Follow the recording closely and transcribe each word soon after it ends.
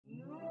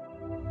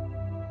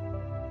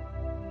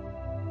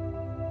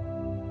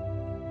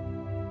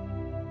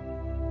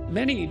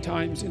many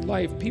times in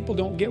life, people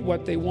don't get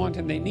what they want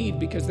and they need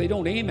because they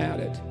don't aim at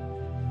it.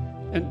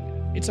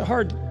 And it's a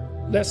hard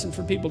lesson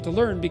for people to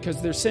learn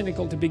because they're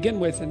cynical to begin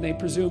with and they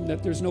presume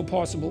that there's no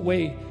possible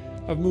way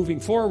of moving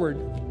forward.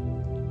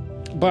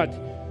 But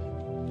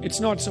it's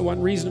not so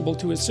unreasonable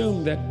to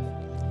assume that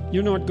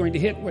you're not going to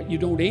hit what you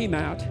don't aim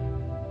at,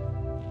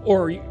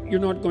 or you're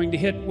not going to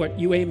hit what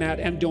you aim at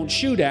and don't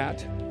shoot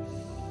at.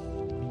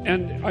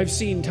 And I've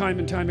seen time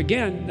and time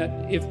again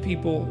that if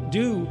people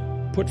do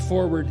put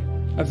forward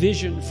a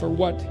vision for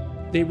what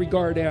they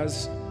regard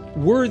as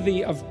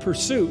worthy of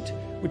pursuit,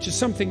 which is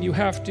something you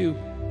have to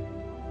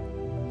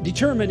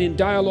determine in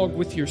dialogue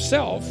with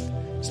yourself.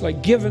 It's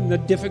like, given the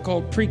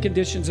difficult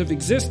preconditions of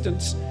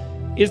existence,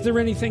 is there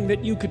anything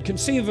that you could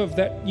conceive of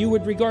that you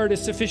would regard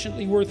as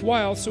sufficiently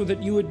worthwhile so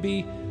that you would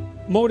be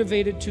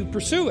motivated to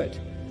pursue it?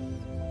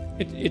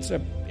 It's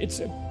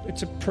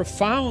a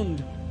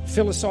profound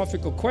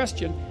philosophical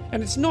question,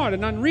 and it's not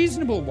an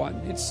unreasonable one.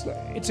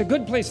 It's a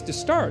good place to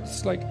start.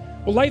 It's like,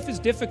 well, life is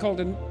difficult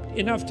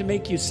enough to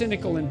make you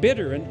cynical and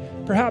bitter,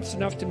 and perhaps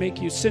enough to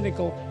make you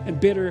cynical and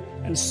bitter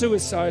and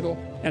suicidal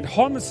and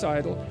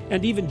homicidal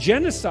and even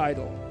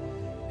genocidal.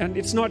 And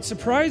it's not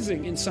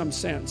surprising in some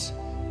sense.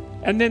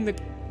 And then the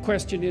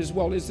question is,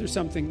 well, is there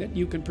something that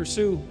you can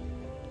pursue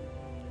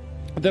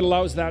that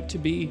allows that to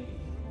be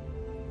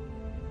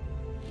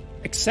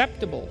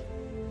acceptable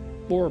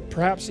or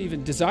perhaps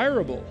even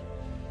desirable,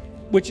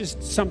 which is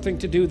something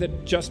to do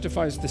that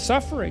justifies the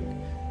suffering?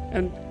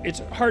 And it's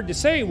hard to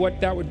say what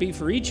that would be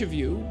for each of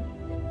you.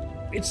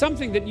 It's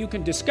something that you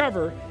can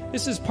discover.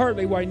 This is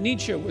partly why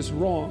Nietzsche was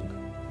wrong.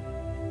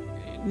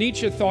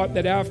 Nietzsche thought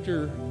that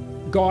after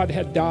God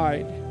had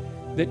died,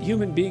 that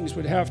human beings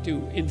would have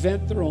to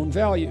invent their own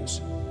values.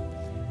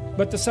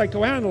 But the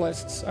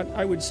psychoanalysts,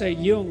 I would say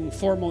Jung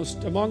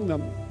foremost among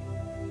them,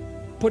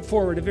 put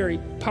forward a very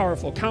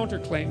powerful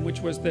counterclaim,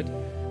 which was that,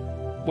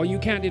 well, you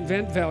can't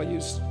invent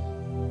values.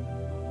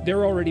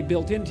 They're already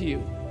built into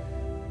you.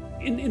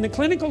 In the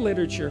clinical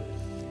literature,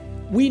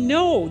 we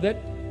know that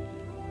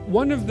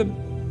one of the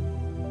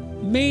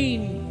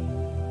main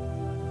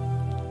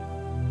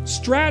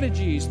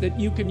strategies that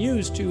you can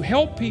use to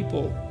help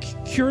people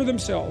cure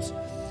themselves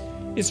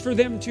is for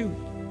them to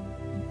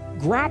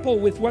grapple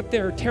with what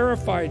they're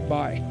terrified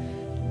by,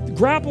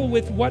 grapple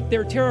with what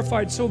they're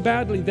terrified so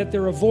badly that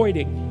they're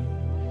avoiding,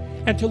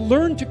 and to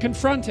learn to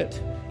confront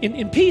it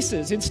in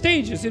pieces, in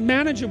stages, in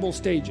manageable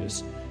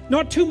stages.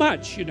 Not too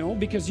much,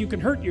 because you can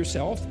hurt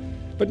yourself,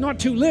 but not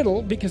too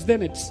little, because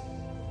then it's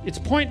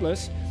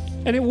pointless.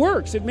 And it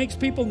works. It makes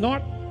people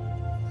not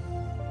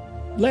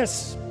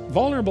less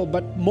vulnerable,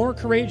 but more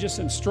courageous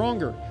and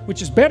stronger,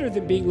 which is better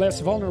than being less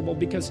vulnerable,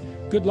 because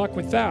good luck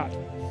with that.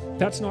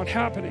 That's not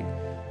happening.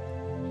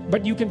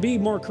 But you can be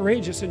more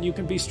courageous and you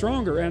can be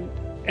stronger.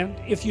 And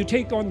if you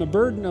take on the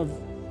burden of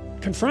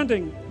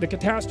confronting the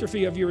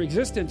catastrophe of your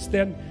existence,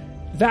 then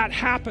that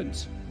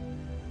happens.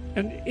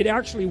 And it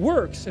actually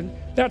works. And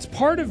that's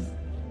part of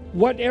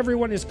what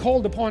everyone is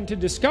called upon to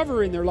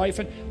discover in their life,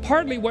 and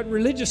partly what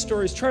religious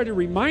stories try to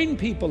remind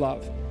people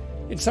of,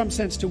 in some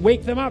sense, to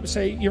wake them up,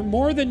 say, you're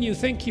more than you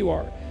think you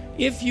are.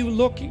 If you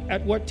look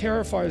at what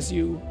terrifies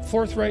you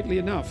forthrightly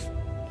enough,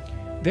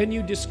 then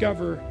you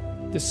discover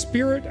the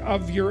spirit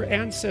of your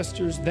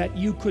ancestors that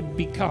you could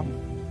become.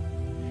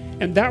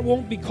 And that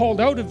won't be called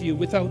out of you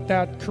without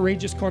that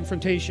courageous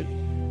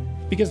confrontation,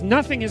 because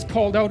nothing is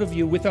called out of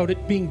you without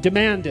it being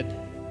demanded.